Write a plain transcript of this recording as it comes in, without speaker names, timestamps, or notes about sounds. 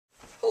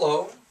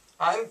Hello,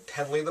 I'm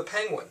Penley the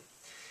Penguin,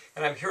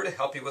 and I'm here to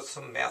help you with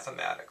some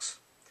mathematics.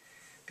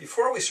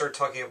 Before we start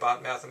talking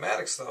about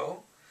mathematics,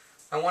 though,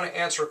 I want to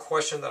answer a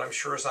question that I'm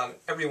sure is on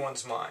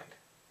everyone's mind.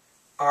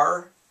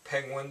 Are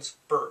penguins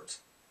birds?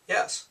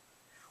 Yes,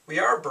 we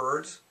are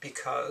birds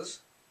because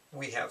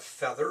we have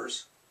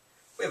feathers,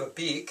 we have a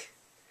beak,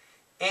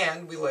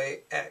 and we lay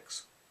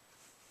eggs.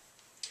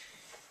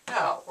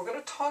 Now, we're going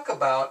to talk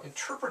about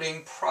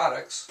interpreting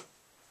products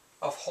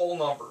of whole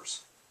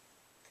numbers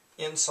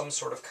in some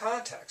sort of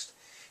context.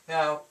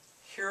 Now,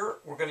 here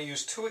we're going to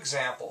use two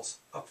examples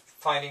of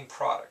finding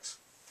products.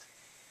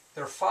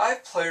 There are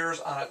 5 players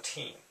on a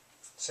team,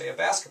 say a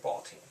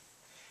basketball team,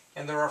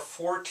 and there are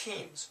 4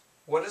 teams.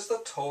 What is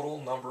the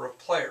total number of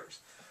players?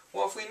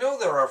 Well, if we know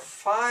there are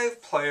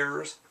 5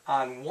 players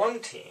on one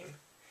team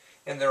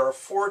and there are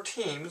 4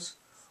 teams,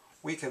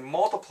 we can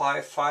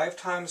multiply 5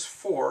 times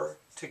 4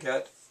 to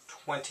get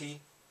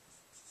 20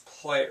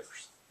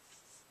 players.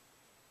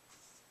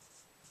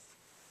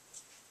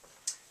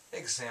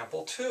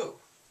 Example 2.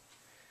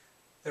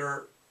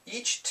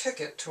 Each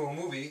ticket to a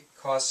movie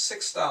costs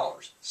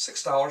 $6.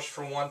 $6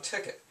 for one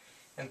ticket.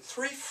 And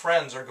 3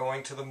 friends are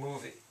going to the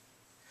movie.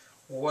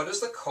 What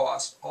is the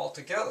cost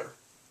altogether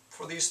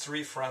for these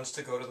 3 friends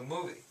to go to the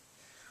movie?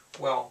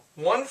 Well,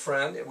 one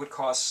friend, it would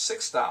cost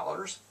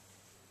 $6.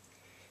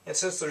 And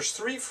since there's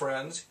 3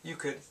 friends, you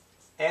could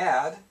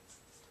add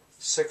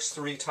 6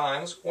 3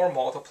 times or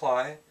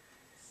multiply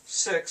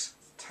 6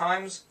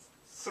 times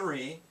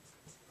 3,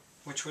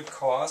 which would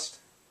cost,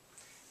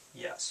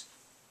 yes,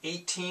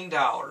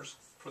 $18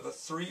 for the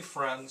 3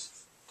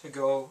 friends to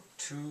go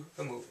to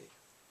the movie.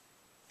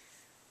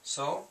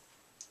 So,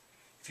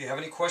 if you have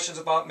any questions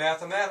about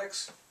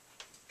mathematics,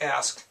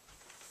 ask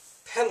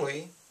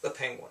Penley the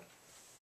Penguin.